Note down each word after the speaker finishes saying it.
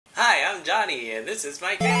I'm Johnny, and this is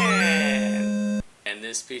my Khaen. And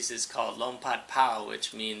this piece is called Lom Phat Pao,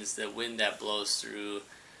 which means the wind that blows through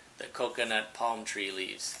the coconut palm tree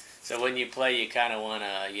leaves. So when you play, you kind of want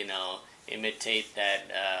to, imitate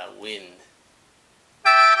that wind.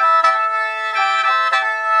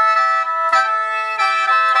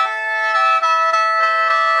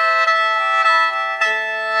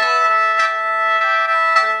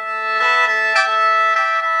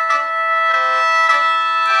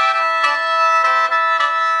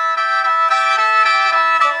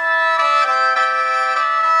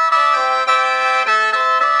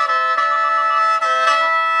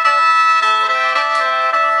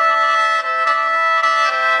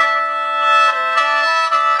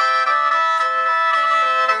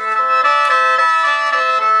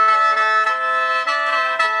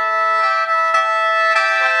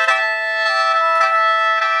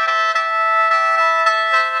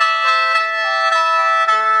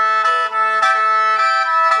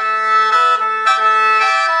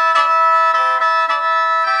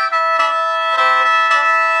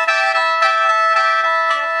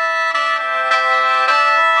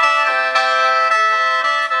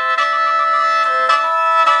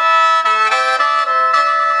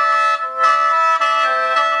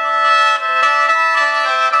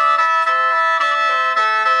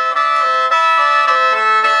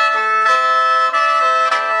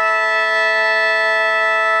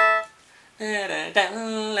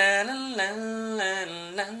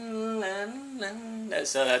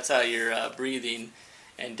 So that's how you're breathing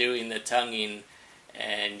and doing the tonguing,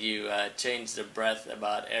 and you change the breath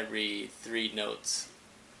about every 3 notes.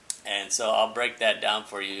 And so I'll break that down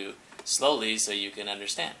for you slowly so you can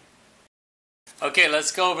understand. Okay,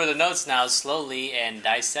 let's go over the notes now slowly and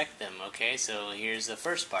dissect them. Okay, so here's the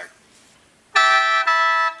first part.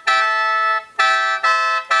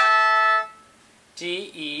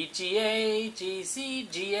 G, E, G, A, G, C,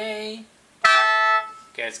 G, A.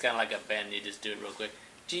 Okay, it's kind of like a bend. You just do it real quick.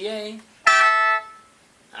 G, A.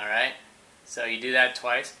 Alright, so you do that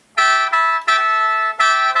twice.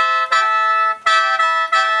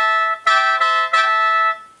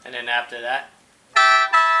 And then after that,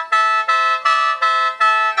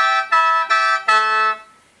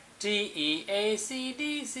 G, E, A, C,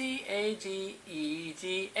 D, C, A, G, E,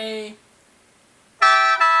 G, A.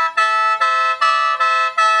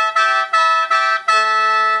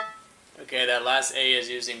 Okay, that last A is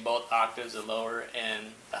using both octaves, the lower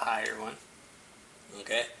and the higher one.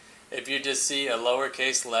 Okay, if you just see a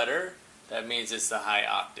lowercase letter, that means it's the high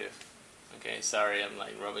octave. Okay, sorry, I'm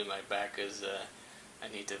like rubbing my back because I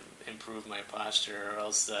need to improve my posture or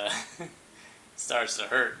else it starts to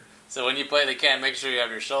hurt. So when you play the Khaen, make sure you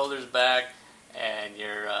have your shoulders back and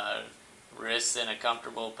your wrists in a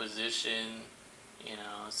comfortable position,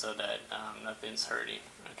 so that nothing's hurting.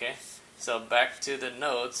 Okay, so back to the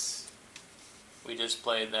notes. We just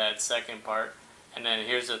played that second part, and then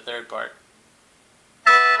here's the third part.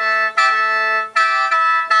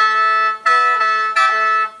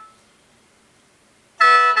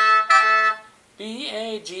 B,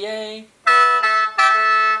 A, G, A,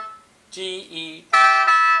 G, E,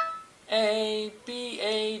 A, B,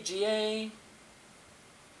 A, G, A.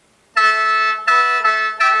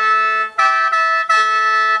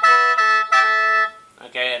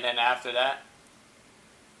 Okay, and then after that,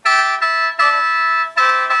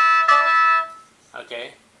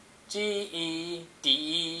 okay, G, E, D,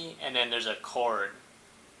 E, and then there's a chord,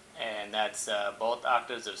 and that's both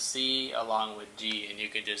octaves of C along with G, and you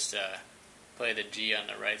could just play the G on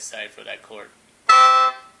the right side for that chord.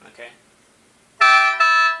 Okay.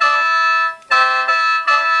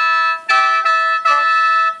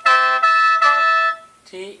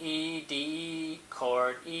 G, E, D,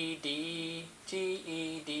 chord, E, D, G,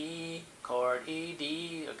 E, D, chord, E,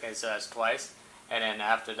 D. Okay, so that's twice, and then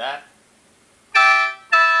after that,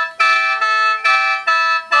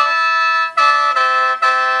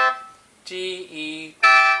 G, E,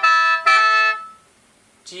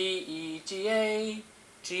 G, E, G, A,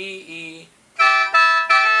 G, E,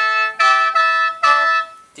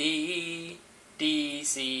 D, D,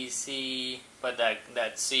 C, C, but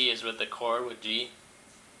that C is with the chord with G.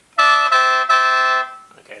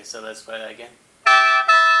 Okay, so let's play that again.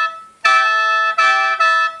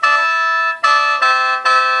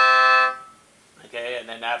 Okay, and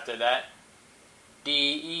then after that, D,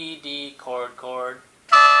 E, D, chord, chord.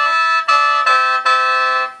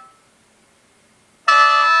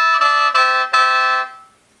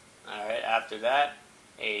 Alright, after that,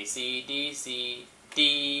 A, C, D, C,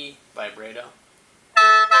 D, vibrato.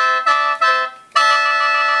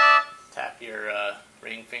 Tap your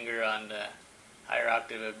ring finger on the higher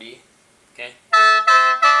octave of D. Okay?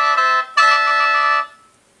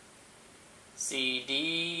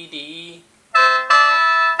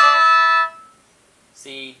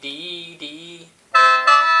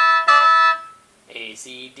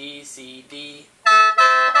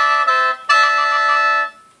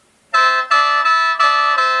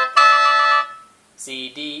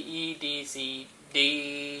 C,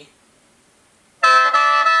 D.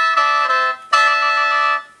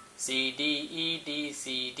 C, D, E, D,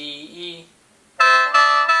 C, D, E.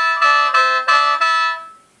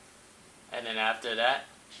 And then after that,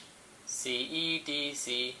 C, E, D,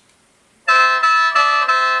 C.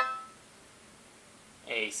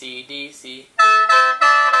 A, C, D, C.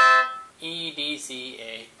 E, D, C,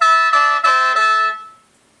 A.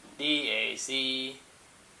 D, A, C.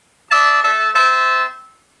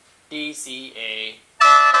 D, C, A.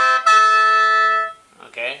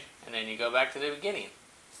 Okay, and then you go back to the beginning.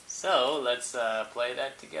 So let's play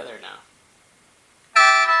that together now.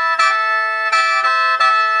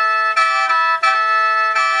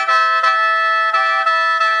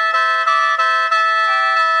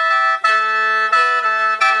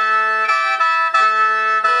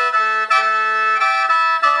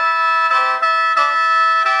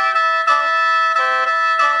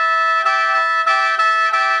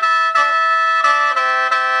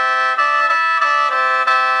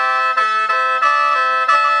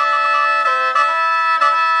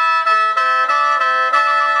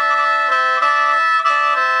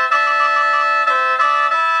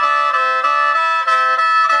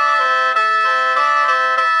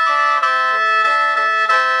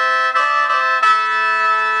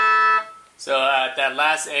 So at that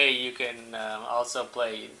last A, you can also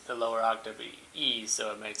play the lower octave E,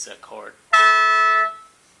 so it makes a chord.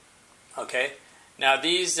 Okay, now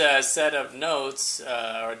these set of notes,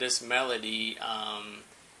 or this melody,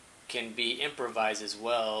 can be improvised as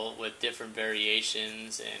well with different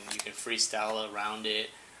variations, and you can freestyle around it.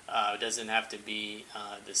 It doesn't have to be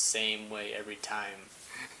the same way every time.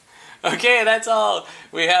 Okay, that's all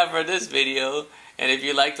we have for this video, and if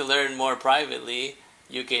you'd like to learn more privately,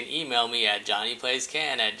 you can email me at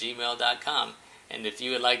johnnyplayscan@gmail.com. And if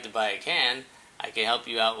you would like to buy a can, I can help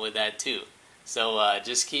you out with that too. So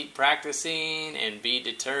just keep practicing and be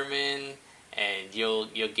determined, and you'll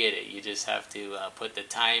get it. You just have to put the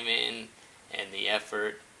time in and the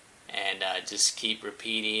effort, and just keep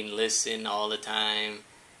repeating, listen all the time.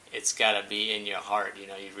 It's got to be in your heart, you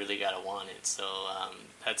know, you really got to want it. So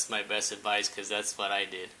that's my best advice, because that's what I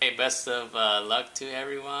did. Hey, best of luck to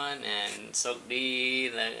everyone, and sok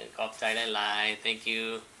đi, khop thai lai lai. Thank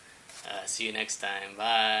you. See you next time.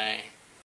 Bye.